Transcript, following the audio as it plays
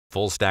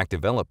Full-stack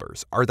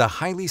developers are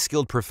the highly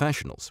skilled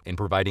professionals in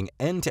providing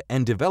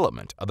end-to-end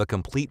development of a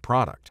complete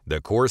product. The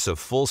course of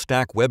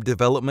full-stack web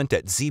development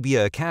at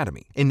Xebia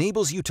Academy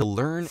enables you to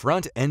learn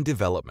front-end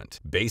development,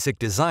 basic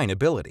design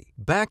ability,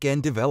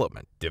 back-end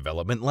development,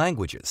 development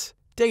languages,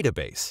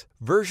 database,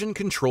 version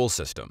control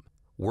system,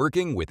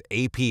 working with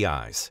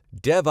APIs,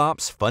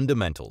 DevOps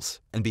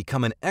fundamentals, and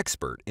become an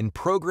expert in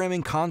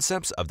programming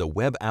concepts of the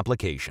web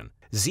application.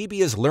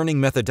 Xebia's learning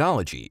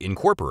methodology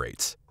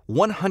incorporates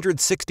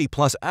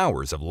 160-plus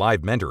hours of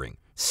live mentoring,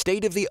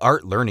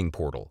 state-of-the-art learning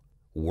portal,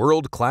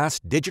 world-class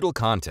digital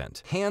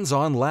content,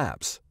 hands-on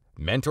labs,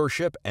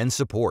 mentorship and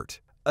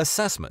support,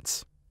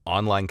 assessments,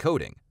 online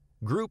coding,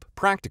 group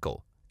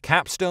practical,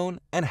 capstone,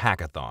 and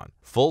hackathon.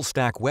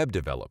 Full-stack web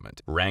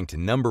development ranked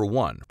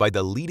 #1 by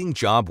the leading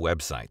job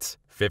websites.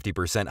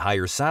 50%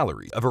 higher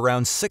salaries of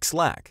around 6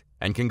 lakh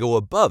and can go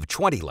above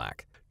 20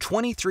 lakh.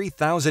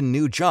 23,000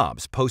 new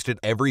jobs posted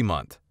every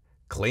month.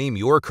 Claim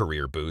your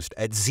career boost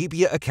at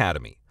Xebia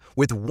Academy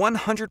with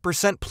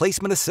 100%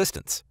 placement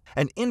assistance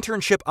and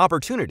internship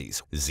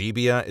opportunities.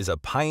 Xebia is a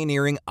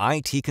pioneering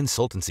IT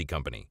consultancy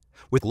company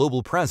with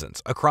global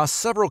presence across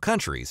several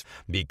countries.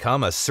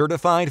 Become a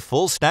certified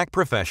full-stack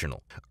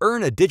professional.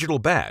 Earn a digital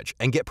badge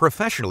and get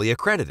professionally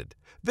accredited.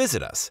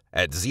 Visit us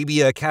at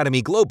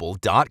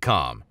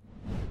XebiaAcademyGlobal.com.